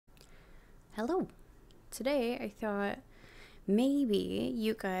Hello. Today I thought maybe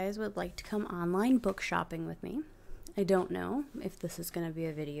you guys would like to come online book shopping with me. I don't know if this is going to be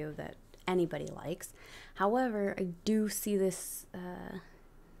a video that anybody likes. However, I do see this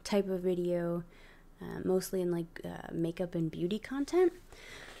type of video mostly in makeup and beauty content.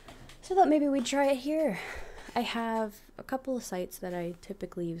 So I thought maybe we'd try it here. I have a couple of sites that I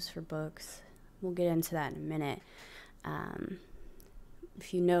typically use for books. We'll get into that in a minute.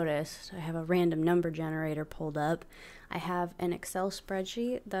 If you noticed, I have a random number generator pulled up. I have an Excel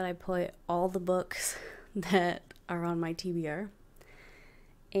spreadsheet that I put all the books that are on my TBR.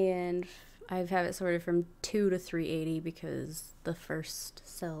 And I've had it sorted from 2 to 380 because the first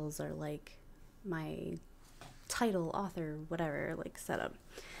cells are like my title, author, whatever, like setup.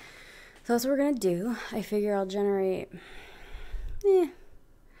 So that's what we're going to do. I figure I'll generate,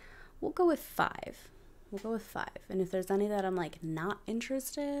 we'll go with 5. We'll go with 5. And if there's any that I'm like not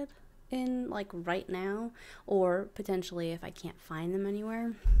interested in like right now, or potentially if I can't find them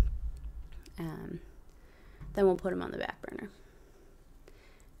anywhere, then we'll put them on the back burner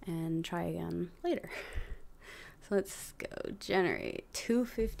and try again later. So let's go generate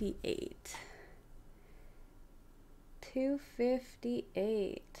 258.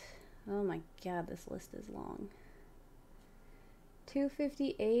 258. Oh my god, this list is long.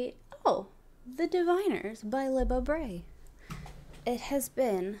 258. Oh, The Diviners by Libba Bray. It has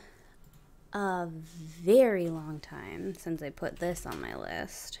been a very long time since I put this on my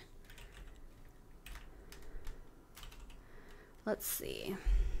list. Let's see.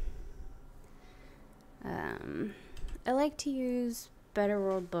 I like to use Better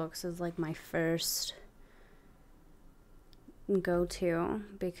World Books as like my first go-to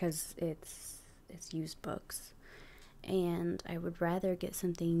because it's used books, and I would rather get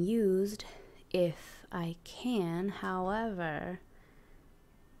something used if I can. However,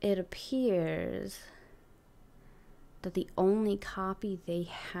 it appears that the only copy they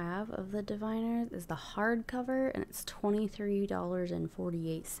have of The Diviners is the hardcover, and it's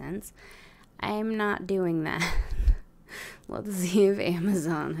 $23.48. I'm not doing that. Let's see if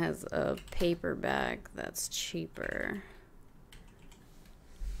Amazon has a paperback that's cheaper.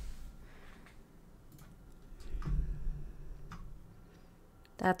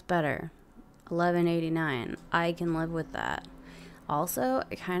 That's better. $11.89. I can live with that. Also,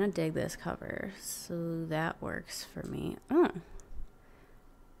 I kind of dig this cover, so that works for me. Oh,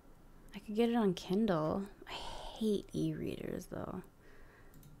 I could get it on Kindle. I hate e-readers though.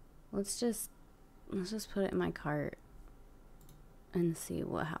 Let's just put it in my cart and see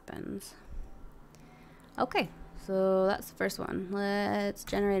what happens. Okay, so that's the first one. Let's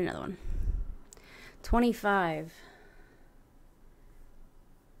generate another one. 25.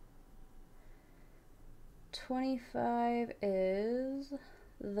 25 is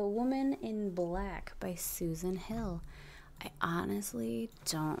The Woman in Black by Susan Hill. I honestly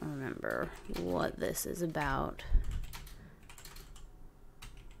don't remember what this is about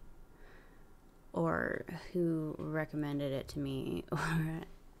or who recommended it to me or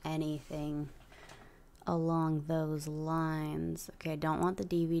anything along those lines. Okay, I don't want the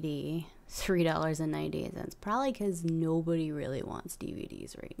DVD. $3.98. Probably because nobody really wants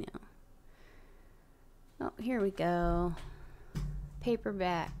DVDs right now. Oh, here we go.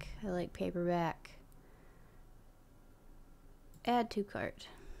 Paperback. I like paperback. Add to cart.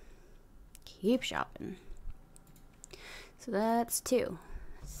 Keep shopping. So that's 2.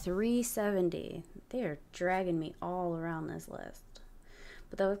 370. They're dragging me all around this list.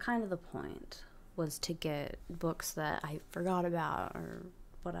 But that was kind of the point, was to get books that I forgot about or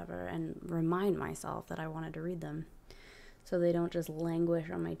whatever and remind myself that I wanted to read them, so they don't just languish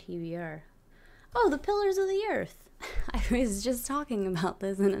on my TBR. Oh, The Pillars of the Earth. I was just talking about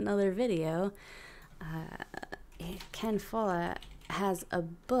this in another video. Ken Follett has a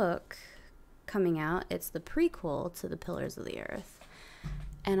book coming out. It's the prequel to The Pillars of the Earth.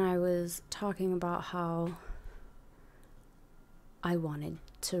 And I was talking about how I wanted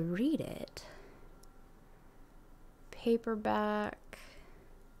to read it. Paperback.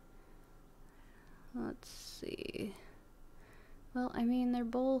 Let's see. Well, I mean, they're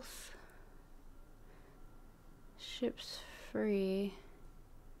both ships free.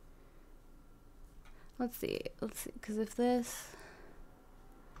 Let's see, because if this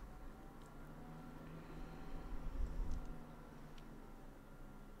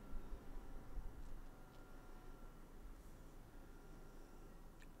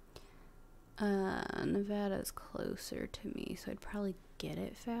Nevada's closer to me, so I'd probably get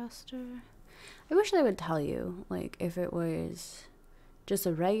it faster. I wish they would tell you, like, if it was just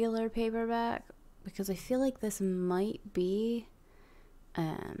a regular paperback, because I feel like this might be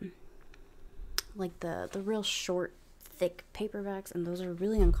like the real short, thick paperbacks, and those are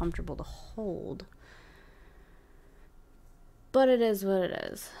really uncomfortable to hold. But it is what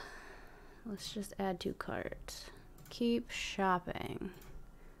it is. Let's just add to cart. Keep shopping.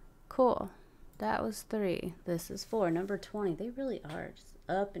 Cool. That was 3. This is 4. Number 20. They really are just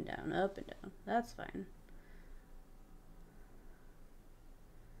up and down, up and down. That's fine.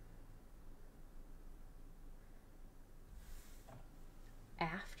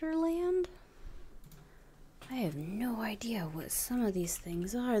 Afterland? I have no idea what some of these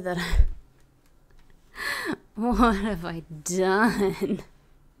things are that what have I done?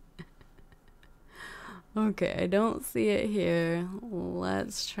 Okay, I don't see it here.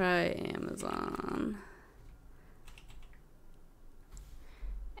 Let's try Amazon.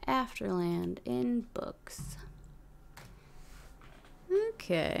 Afterland in books.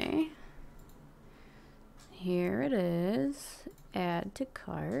 Okay. Here it is. Add to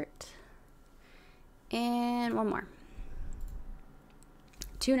cart. And one more.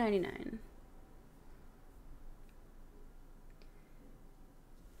 $2.99.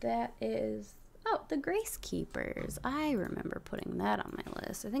 That is, oh, the Grace Keepers. I remember putting that on my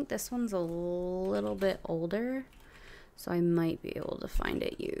list. I think this one's a little bit older, so I might be able to find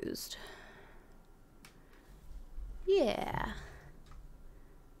it used. Yeah.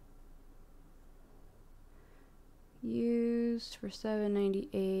 Used for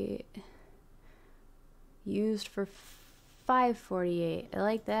 $7.98. Used for $5.48. I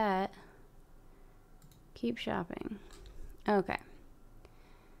like that. Keep shopping. Okay.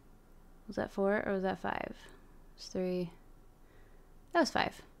 Was that 4 or was that 5? It was 3. That was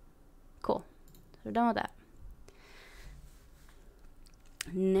 5. Cool. So we're done with that.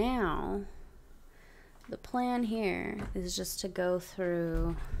 Now, the plan here is just to go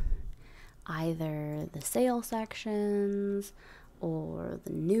through either the sale sections or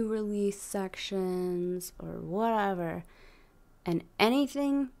the new release sections or whatever, and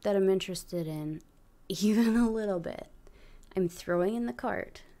anything that I'm interested in, even a little bit, I'm throwing in the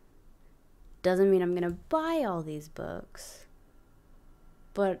cart. Doesn't mean I'm gonna buy all these books,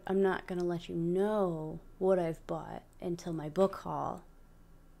 but I'm not gonna let you know what I've bought until my book haul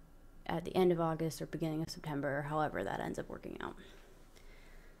at the end of August or beginning of September, or however that ends up working out.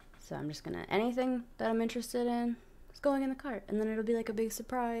 So I'm just gonna, anything that I'm interested in is going in the cart, and then it'll be like a big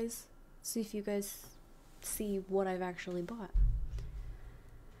surprise. See if you guys see what I've actually bought.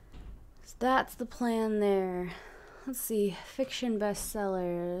 So that's the plan there. Let's see, fiction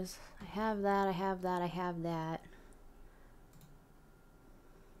bestsellers. I have that, I have that, I have that.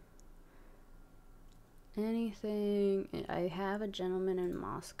 Anything, I have A Gentleman in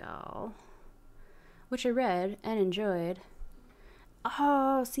Moscow, which I read and enjoyed.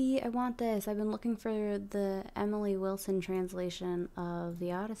 Oh, see, I want this. I've been looking for the Emily Wilson translation of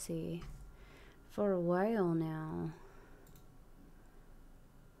the Odyssey for a while now.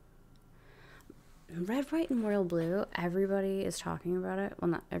 Red, White, and Royal Blue, everybody is talking about it.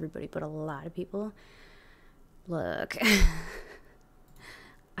 Well, not everybody, but a lot of people. Look,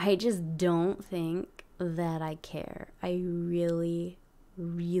 I just don't think that I care. I really,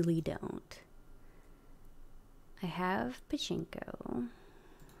 really don't. I have Pachinko.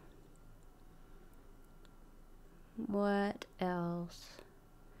 What else?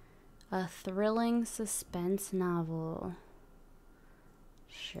 A thrilling suspense novel.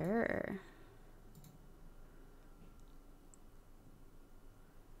 Sure.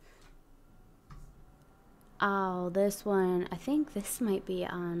 Oh, this one. I think this might be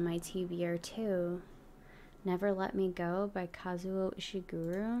on my TBR too. Never Let Me Go by Kazuo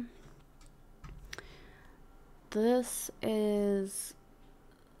Ishiguro. This is,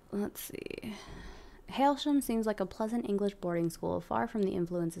 let's see. Hailsham seems like a pleasant English boarding school, far from the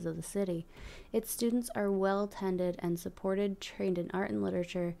influences of the city. Its students are well tended and supported, trained in art and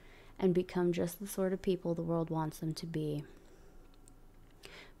literature, and become just the sort of people the world wants them to be.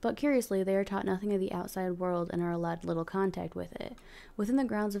 But curiously, they are taught nothing of the outside world and are allowed little contact with it. Within the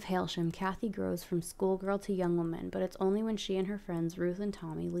grounds of Hailsham, Kathy grows from schoolgirl to young woman, but it's only when she and her friends, Ruth and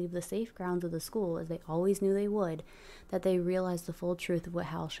Tommy, leave the safe grounds of the school, as they always knew they would, that they realize the full truth of what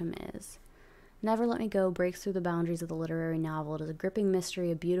Hailsham is. Never Let Me Go breaks through the boundaries of the literary novel. It is a gripping mystery,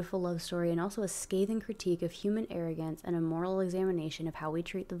 a beautiful love story, and also a scathing critique of human arrogance and a moral examination of how we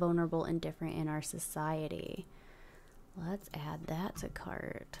treat the vulnerable and different in our society. Let's add that to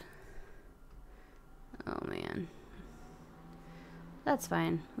cart. Oh man. That's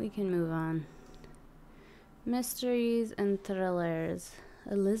fine. We can move on. Mysteries and thrillers.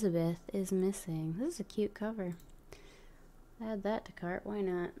 Elizabeth is Missing. This is a cute cover. Add that to cart. Why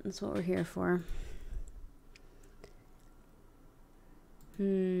not? That's what we're here for.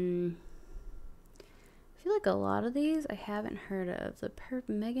 like a lot of these I haven't heard of.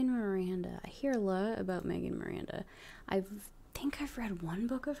 Megan Miranda. I hear a lot about Megan Miranda. I think I've read one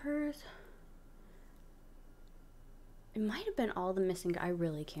book of hers. It might have been All the Missing. I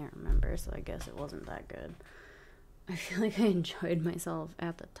really can't remember, so I guess it wasn't that good. I feel like I enjoyed myself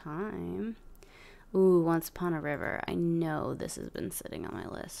at the time. Ooh, Once Upon a River. I know this has been sitting on my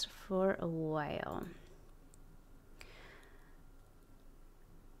list for a while.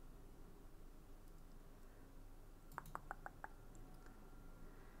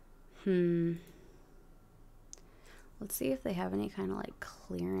 Let's see if they have any kind of like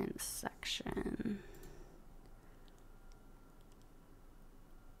clearance section.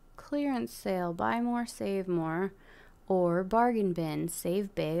 Clearance sale, buy more, save more, or bargain bin,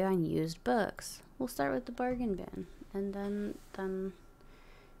 save big on used books. We'll start with the bargain bin, and then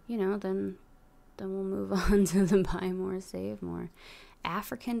you know, then we'll move on to the buy more, save more.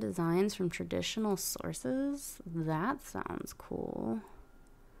 African designs from traditional sources. That sounds cool.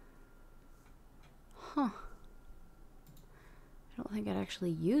 Huh. I don't think I'd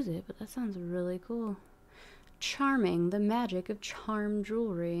actually use it, but that sounds really cool. Charming, the magic of charm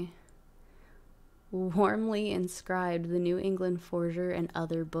jewelry. Warmly inscribed, the New England Forger and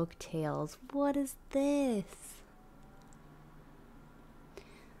other book tales. What is this?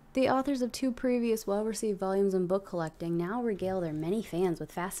 The authors of 2 previous well-received volumes on book collecting now regale their many fans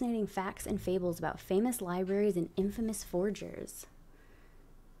with fascinating facts and fables about famous libraries and infamous forgers.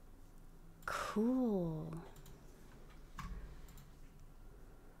 Cool.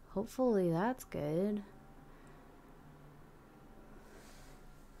 Hopefully that's good.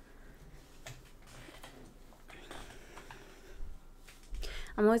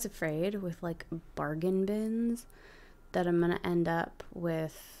 I'm always afraid with like bargain bins that I'm gonna end up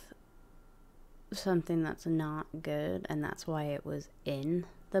with something that's not good, and that's why it was in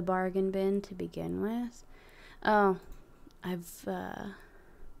the bargain bin to begin with. Oh, oh,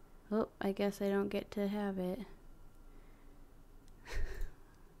 I guess I don't get to have it.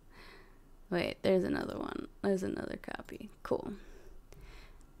 Wait, there's another one. There's another copy. Cool.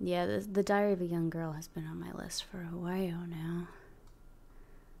 Yeah, the Diary of a Young Girl has been on my list for a while now.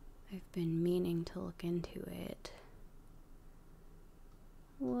 I've been meaning to look into it.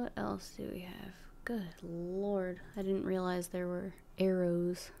 What else do we have? Good Lord, I didn't realize there were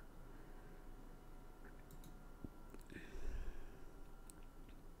arrows.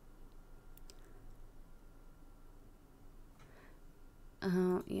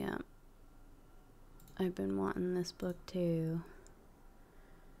 Oh, yeah. I've been wanting this book too.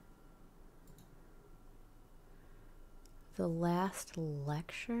 The Last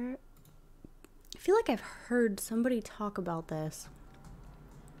Lecture. I feel like I've heard somebody talk about this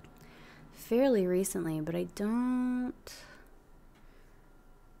fairly recently, but I don't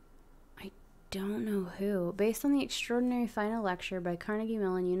know who. Based on the extraordinary final lecture by Carnegie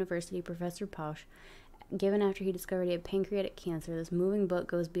Mellon University Professor Pausch, given after he discovered he had pancreatic cancer, this moving book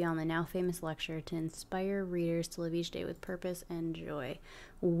goes beyond the now famous lecture to inspire readers to live each day with purpose and joy,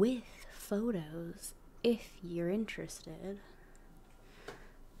 with photos, if you're interested.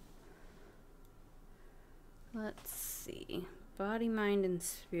 Let's see. Body, mind, and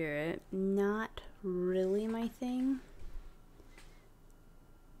spirit. Not really my thing.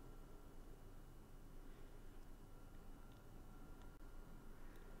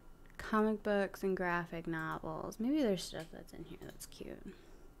 Comic books and graphic novels. Maybe there's stuff that's in here that's cute.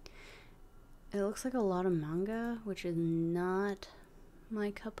 It looks like a lot of manga, which is not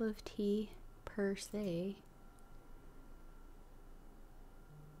my cup of tea per se.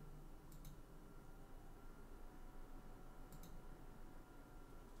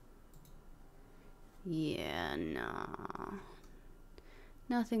 Yeah, no.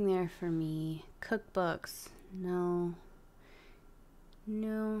 Nothing there for me. Cookbooks. No.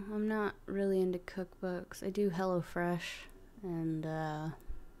 No, I'm not really into cookbooks. I do HelloFresh, and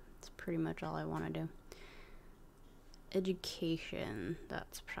it's pretty much all I want to do. Education.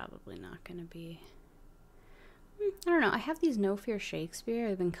 That's probably not going to be... I don't know. I have these No Fear Shakespeare.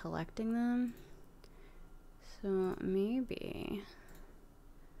 I've been collecting them. So maybe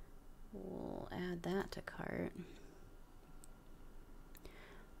we'll add that to cart.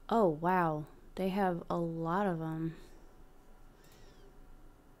 Oh, wow. They have a lot of them.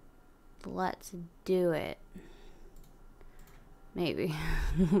 Let's do it. Maybe.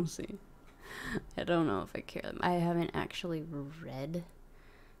 We'll see. I don't know if I care. I haven't actually read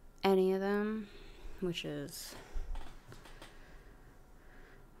any of them, which is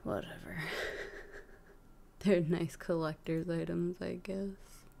whatever. They're nice collector's items, I guess.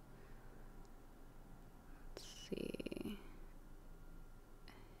 Let's see.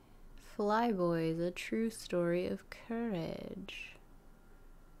 Flyboys, a true story of courage.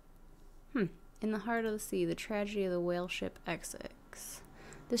 In the Heart of the Sea, the tragedy of the whale ship Essex.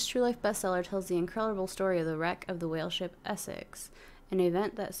 This true-life bestseller tells the incredible story of the wreck of the whale ship Essex, an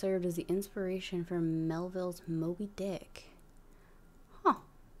event that served as the inspiration for Melville's Moby Dick. Huh.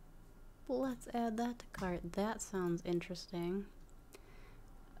 Let's add that to cart. That sounds interesting.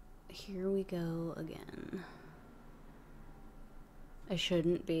 Here we go again. I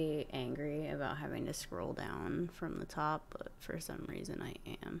shouldn't be angry about having to scroll down from the top, but for some reason I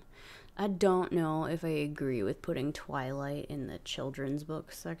am. I don't know if I agree with putting Twilight in the children's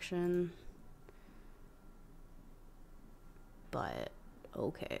book section, but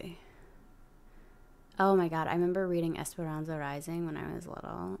okay. Oh my god, I remember reading Esperanza Rising when I was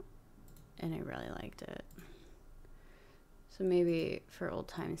little, and I really liked it. So maybe for old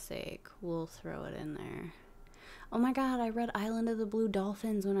time's sake, we'll throw it in there. Oh my god, I read Island of the Blue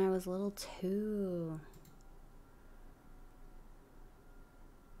Dolphins when I was little too.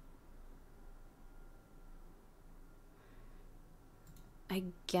 I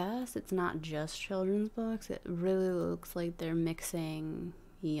guess it's not just children's books. It really looks like they're mixing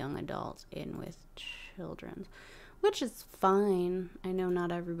young adults in with children's, which is fine. I know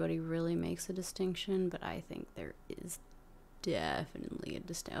not everybody really makes a distinction, but I think there is definitely a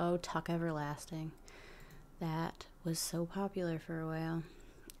distinction. Oh, Tuck Everlasting. That was so popular for a while.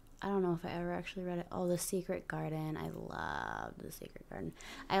 I don't know if I ever actually read it. Oh, The Secret Garden. I loved The Secret Garden.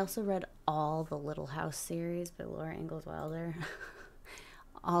 I also read all the Little House series by Laura Ingalls Wilder.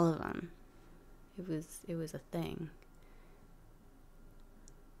 All of them. It was a thing.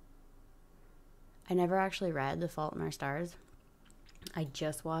 I never actually read The Fault in Our Stars. I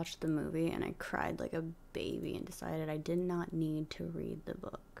just watched the movie and I cried like a baby and decided I did not need to read the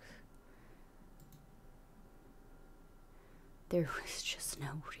book. There was just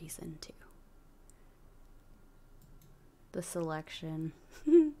no reason to. The Selection.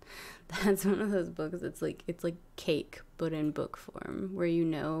 That's one of those books it's like cake but in book form, where you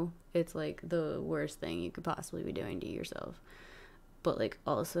know it's like the worst thing you could possibly be doing to yourself, but like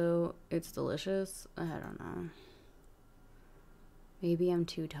also it's delicious. I don't know. Maybe I'm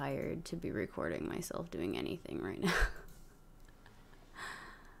too tired to be recording myself doing anything right now.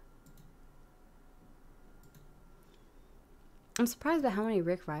 I'm surprised by how many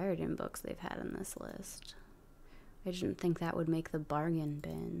Rick Riordan books they've had in this list. I didn't think that would make the bargain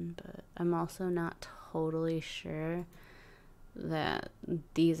bin, but I'm also not totally sure that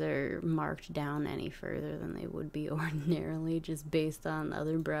these are marked down any further than they would be ordinarily, just based on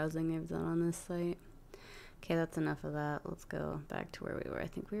other browsing I've done on this site. Okay, that's enough of that. Let's go back to where we were. I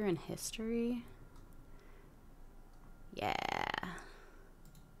think we were in history. Yeah.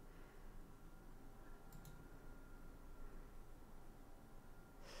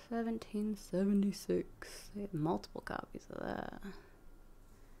 $17.76. They have multiple copies of that.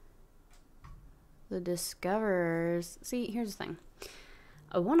 The Discoverers. See, here's the thing.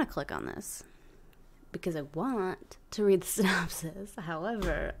 I want to click on this because I want to read the synopsis.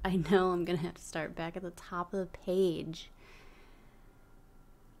 However, I know I'm going to have to start back at the top of the page.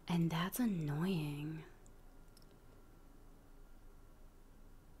 And that's annoying.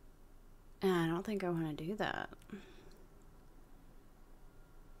 And I don't think I want to do that.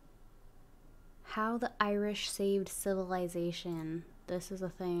 How the Irish Saved Civilization. This is a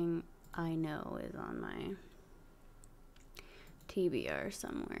thing I know is on my TBR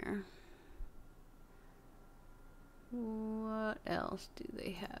somewhere. What else do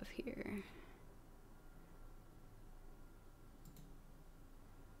they have here?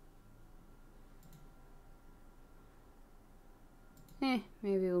 Maybe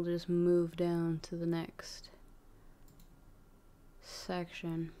we'll just move down to the next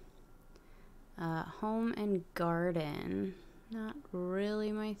section. Home and garden. Not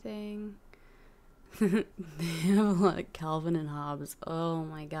really my thing. They have a lot of Calvin and Hobbes. Oh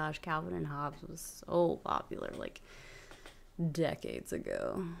my gosh, Calvin and Hobbes was so popular like decades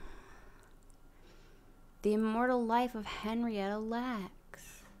ago. The Immortal Life of Henrietta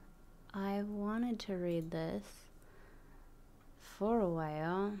Lacks. I wanted to read this for a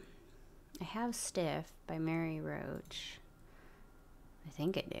while. I have Stiff by Mary Roach. I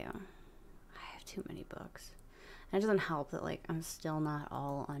think I do. I have too many books. And it doesn't help that, like, I'm still not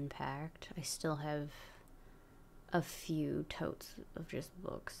all unpacked. I still have a few totes of just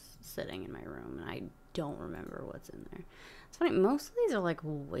books sitting in my room, and I don't remember what's in there. It's funny, most of these are, like,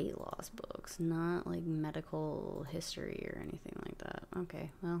 weight loss books, not, like, medical history or anything like that.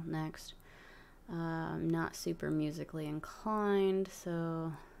 Okay, well, next. I'm not super musically inclined,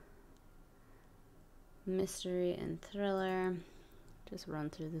 so mystery and thriller. just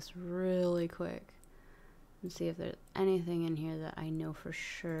run through this really quick and see if there's anything in here that I know for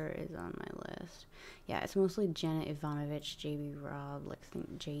sure is on my list. Yeah, it's mostly Janet Ivanovich, J.B. Robb, like I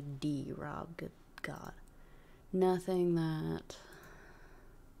think J.D. Robb, good God. Nothing that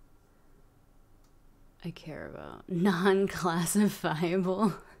I care about.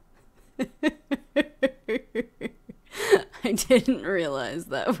 Non-classifiable. I didn't realize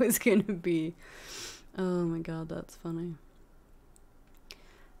that was gonna be... Oh my God, that's funny.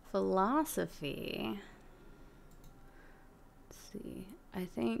 Philosophy. Let's see. I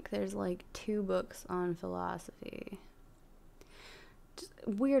think there's like 2 books on philosophy. Just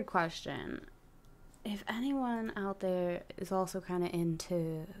weird question. If anyone out there is also kind of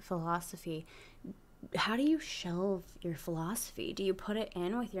into philosophy, how do you shelve your philosophy? Do you put it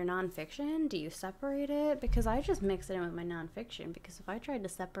in with your nonfiction? Do you separate it? Because I just mix it in with my nonfiction, because if I tried to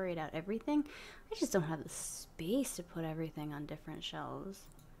separate out everything, I just don't have the space to put everything on different shelves.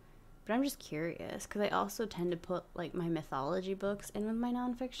 But I'm just curious, because I also tend to put like my mythology books in with my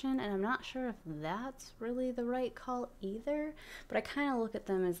nonfiction, and I'm not sure if that's really the right call either, but I kind of look at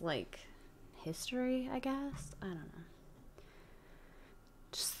them as like history, I guess. I don't know.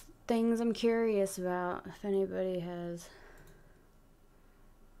 Just things I'm curious about, if anybody has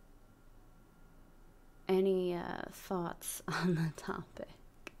any thoughts on the topic.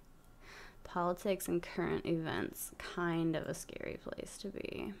 Politics and current events, kind of a scary place to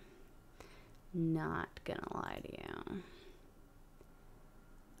be. Not gonna lie to you.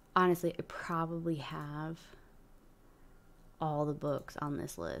 Honestly, I probably have all the books on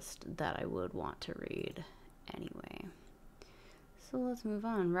this list that I would want to read anyway. So let's move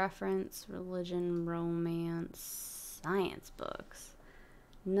on. Reference, religion, romance, science books.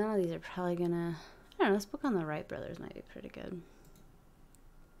 None of these are probably gonna... I don't know, this book on the Wright brothers might be pretty good.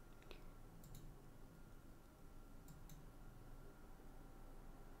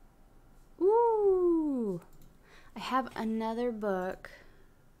 Ooh! I have another book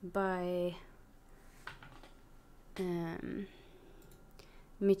by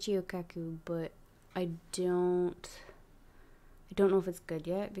Michio Kaku, but I don't know if it's good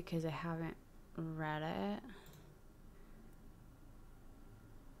yet because I haven't read it.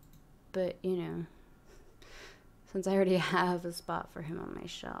 But, you know, since I already have a spot for him on my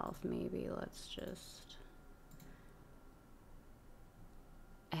shelf, maybe let's just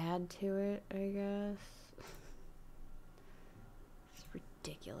add to it, I guess. It's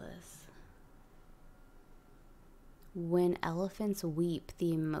ridiculous. When Elephants Weep,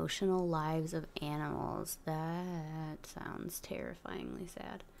 The Emotional Lives of Animals. That sounds terrifyingly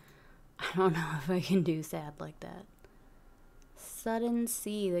sad. I don't know if I can do sad like that. Sudden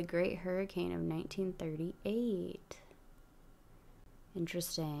Sea, The Great Hurricane of 1938.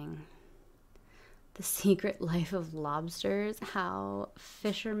 Interesting. The Secret Life of Lobsters, How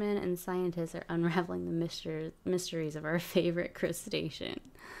Fishermen and Scientists Are Unraveling the Mysteries of Our Favorite Crustacean.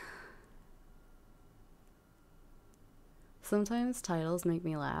 Sometimes titles make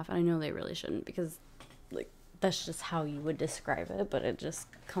me laugh. I know they really shouldn't, because like that's just how you would describe it, but it just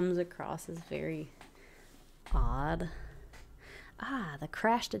comes across as very odd. The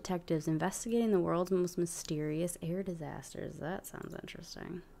Crash Detectives, Investigating the World's Most Mysterious Air Disasters. That sounds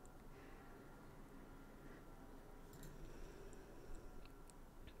interesting.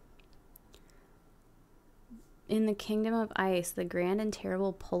 In the Kingdom of Ice, The Grand and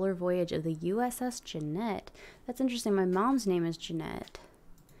Terrible Polar Voyage of the USS Jeanette. That's interesting. My mom's name is Jeanette.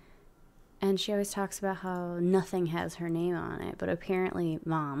 And she always talks about how nothing has her name on it. But apparently,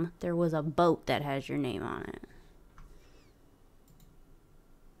 Mom, there was a boat that has your name on it.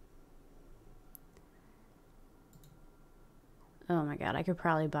 Oh my God, I could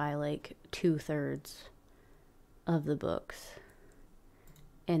probably buy like 2/3 of the books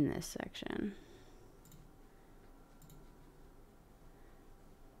in this section.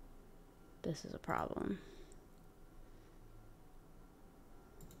 This is a problem.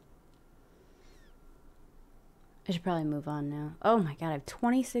 I should probably move on now. Oh my God, I have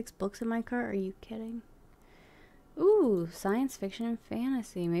 26 books in my cart. Are you kidding? Ooh, science fiction and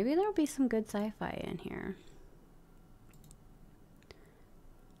fantasy. Maybe there'll be some good sci-fi in here.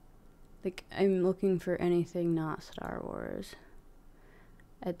 Like, I'm looking for anything not Star Wars.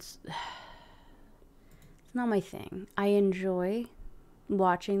 It's not my thing. I enjoy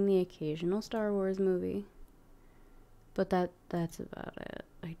watching the occasional Star Wars movie, but that's about it.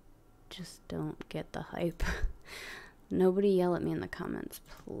 I just don't get the hype. Nobody yell at me in the comments,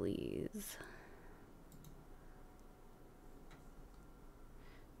 please.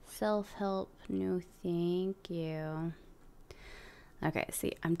 Self-help, no thank you. Okay,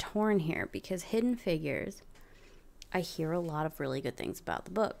 see, I'm torn here because Hidden Figures, I hear a lot of really good things about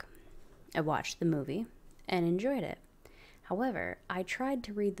the book. I watched the movie and enjoyed it. However, I tried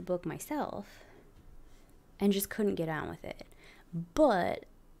to read the book myself and just couldn't get on with it. But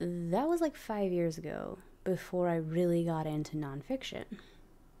that was like 5 years ago, before I really got into nonfiction.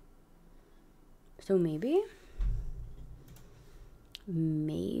 So maybe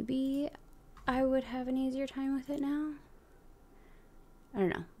I would have an easier time with it now. I don't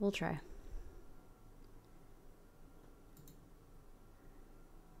know. We'll try.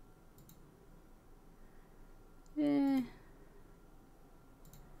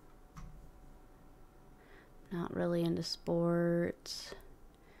 Not really into sports.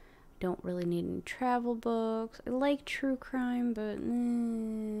 Don't really need any travel books. I like true crime, but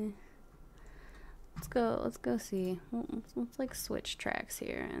let's go see. Let's like switch tracks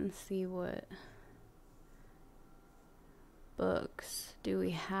here and see what books do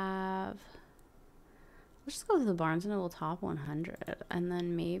we have. Let's just go to the Barnes & Noble Top 100, and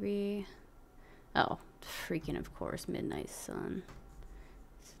then maybe, oh, freaking of course, Midnight Sun.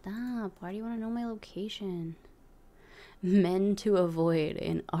 Stop, why do you want to know my location? Men to avoid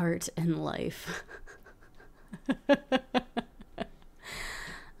in art and life.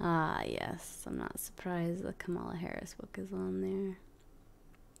 Ah, yes, I'm not surprised the Kamala Harris book is on there.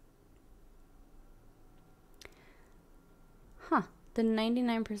 Huh. The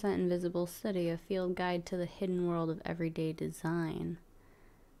 99% Invisible Study, a field guide to the hidden world of everyday design.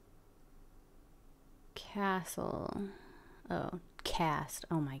 Castle. Oh, cast.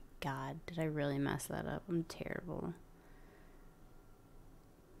 Oh my god. Did I really mess that up? I'm terrible.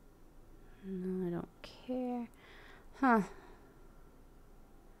 No, I don't care. Huh.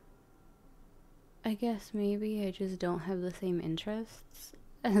 I guess maybe I just don't have the same interests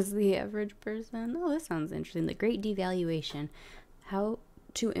as the average person. Oh, this sounds interesting. The Great Devaluation. How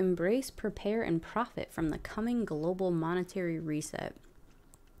to embrace, prepare, and profit from the coming global monetary reset.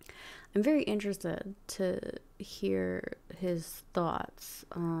 I'm very interested to hear his thoughts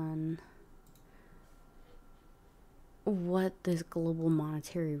on what this global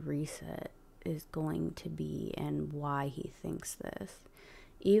monetary reset is going to be and why he thinks this.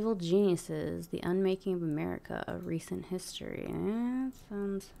 Evil Geniuses, The Unmaking of America, A Recent History. That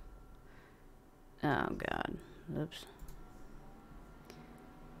sounds... Oh, God. Oops.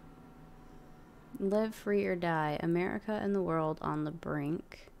 Live Free or Die, America and the World on the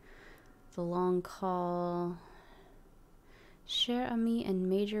Brink. The Long Call. Cher Ami and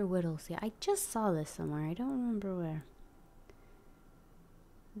Major Whittlesey. I just saw this somewhere. I don't remember where.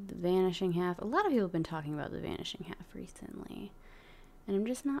 The Vanishing Half. A lot of people have been talking about The Vanishing Half recently. And I'm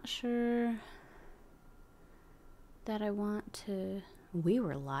just not sure that I want to... We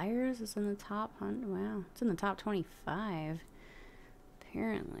Were Liars is in the top 100. Wow. It's in the top 25.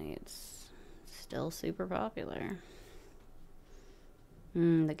 Apparently it's still super popular.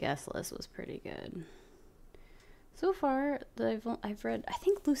 The guest list was pretty good. So far, I've read... I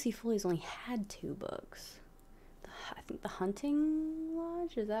think Lucy Foley's only had 2 books. I think The Hunting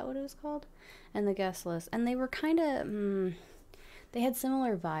Lodge, is that what it was called? And The Guest List. And they were kind of... they had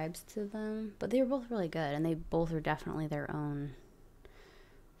similar vibes to them, but they were both really good, and they both are definitely their own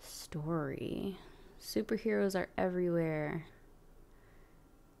story. Superheroes are everywhere.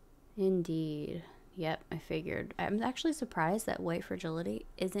 Indeed. Yep, I figured. I'm actually surprised that White Fragility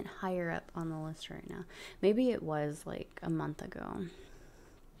isn't higher up on the list right now. Maybe it was like a month ago.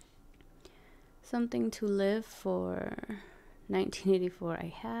 Something to Live For, 1984.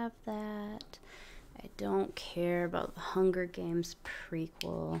 I have that. I don't care about the Hunger Games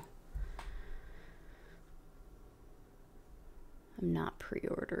prequel. I'm not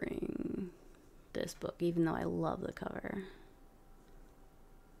pre-ordering this book, even though I love the cover.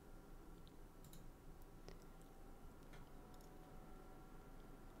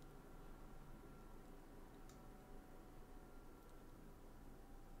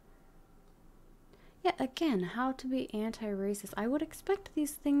 Yeah, again, How to Be Anti-Racist. I would expect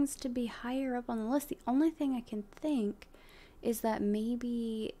these things to be higher up on the list. The only thing I can think is that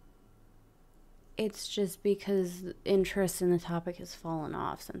maybe it's just because interest in the topic has fallen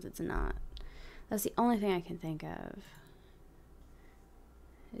off since it's not. That's the only thing I can think of.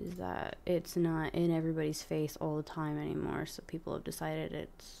 Is that it's not in everybody's face all the time anymore, so people have decided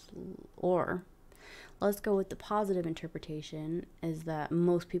it's... Or... Let's go with the positive interpretation, is that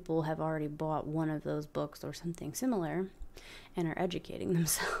most people have already bought one of those books or something similar and are educating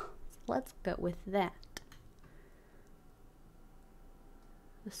themselves. Let's go with that.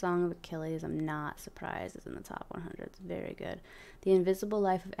 The Song of Achilles, I'm not surprised, is in the top 100. It's very good. The Invisible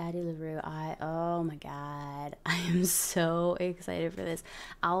Life of Addie LaRue. Oh my god. I am so excited for this.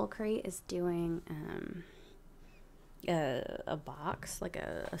 Owl Crate is doing a box, like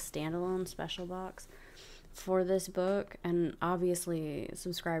a standalone special box for this book, and obviously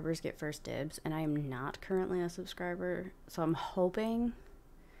subscribers get first dibs, and I am not currently a subscriber, so I'm hoping,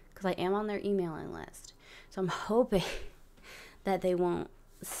 because I am on their emailing list, so I'm hoping that they won't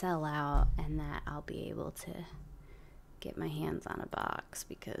sell out and that I'll be able to get my hands on a box,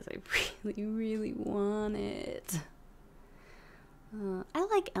 because I really, really want it. I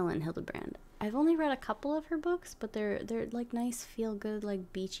like Ellen Hildebrand. I've only read a couple of her books, but they're like nice, feel good,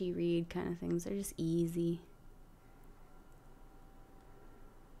 like beachy read kind of things. They're just easy.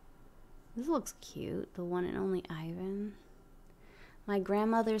 This looks cute. The One and Only Ivan. My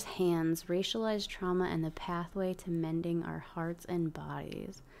Grandmother's Hands, Racialized Trauma and the Pathway to Mending Our Hearts and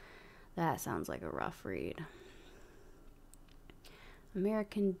Bodies. That sounds like a rough read.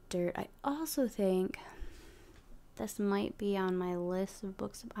 American Dirt. I also think this might be on my list of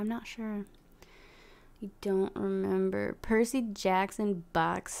books. I'm not sure. I don't remember. Percy Jackson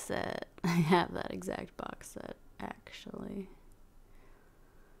box set. I have that exact box set, actually.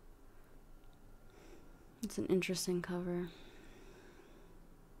 It's an interesting cover.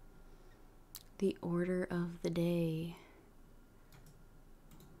 The Order of the Day.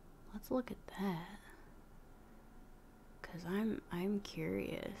 Let's look at that. 'Cause I'm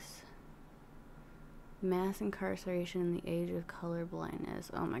curious. Mass incarceration in the age of colorblindness.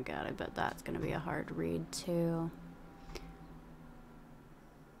 Oh my god, I bet that's gonna be a hard read too.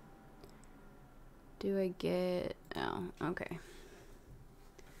 Do I get... oh, okay.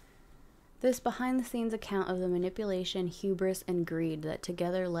 This behind-the-scenes account of the manipulation, hubris, and greed that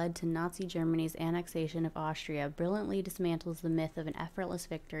together led to Nazi Germany's annexation of Austria brilliantly dismantles the myth of an effortless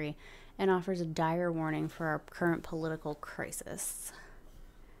victory and offers a dire warning for our current political crisis.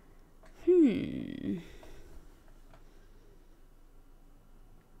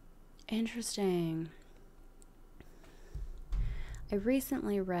 Interesting. I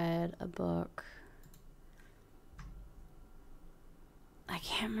recently read a book. I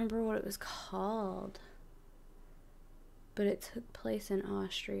can't remember what it was called, but it took place in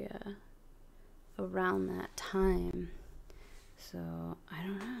Austria around that time. So, I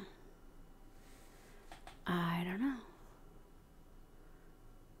don't know.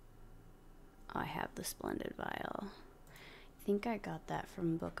 I have the Splendid Vial. I think I got that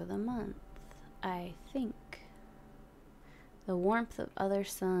from Book of the Month. I think. The Warmth of Other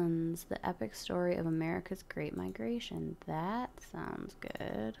Suns, the epic story of America's Great Migration. That sounds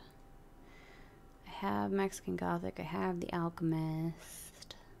good. I have Mexican Gothic. I have The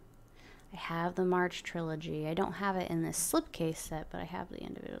Alchemist. I have the March trilogy. I don't have it in this slipcase set, but I have the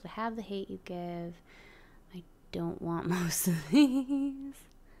individuals. I have The Hate You Give. I don't want most of these.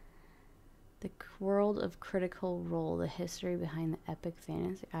 The World of Critical Role, the history behind the epic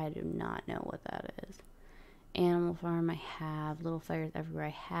fantasy. I do not know what that is. Animal Farm, I have. Little Fires Everywhere, I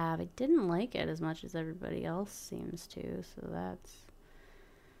have. I didn't like it as much as everybody else seems to, so that's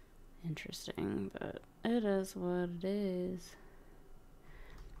interesting, but it is what it is.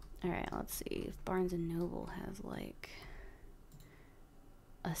 Alright, let's see if Barnes & Noble has, like,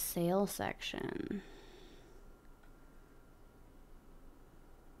 a sale section.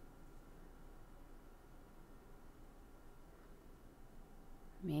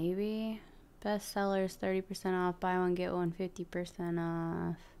 Maybe. Bestsellers, 30% off, buy one, get one, 50%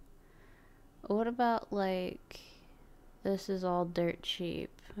 off. What about, like, this is all dirt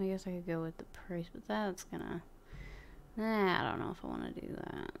cheap? I guess I could go with the price, but that's gonna... I don't know if I want to do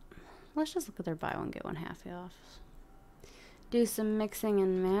that. Let's just look at their buy one, get one half off. Do some mixing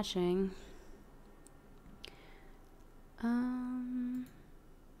and matching.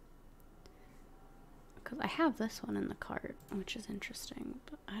 Because I have this one in the cart, which is interesting,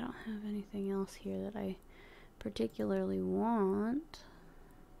 but I don't have anything else here that I particularly want.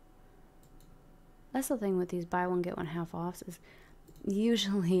 That's the thing with these buy one get one half offs, is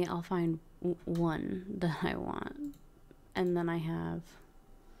usually I'll find one that I want, and then I have,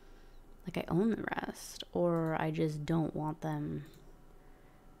 like, I own the rest, or I just don't want them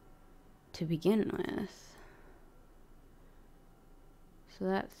to begin with. So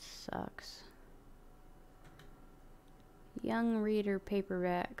that sucks. Young reader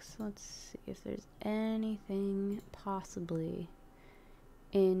paperbacks. Let's see if there's anything possibly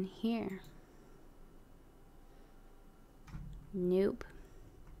in here. Nope.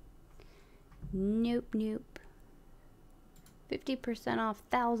 Nope, nope. 50% off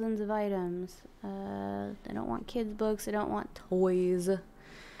thousands of items. I don't want kids' books. I don't want toys.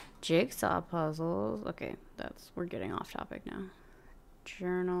 Jigsaw puzzles. Okay, we're getting off topic now.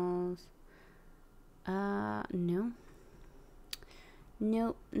 Journals. No.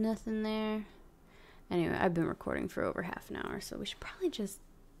 Nope, nothing there. Anyway, I've been recording for over half an hour, so we should probably just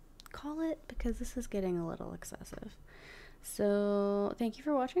call it because this is getting a little excessive. So thank you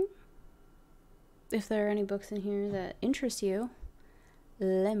for watching. If there are any books in here that interest you,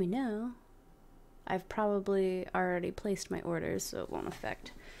 let me know. I've probably already placed my orders, so it won't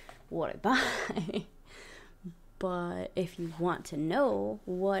affect what I buy. But if you want to know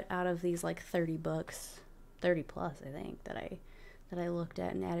what out of these like 30 books, 30 plus I think, that I looked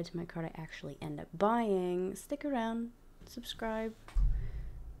at and added to my cart I actually end up buying, stick around, subscribe,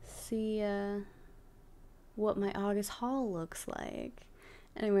 see what my August haul looks like.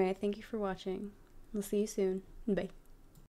 Anyway, thank you for watching. We'll see you soon. Bye.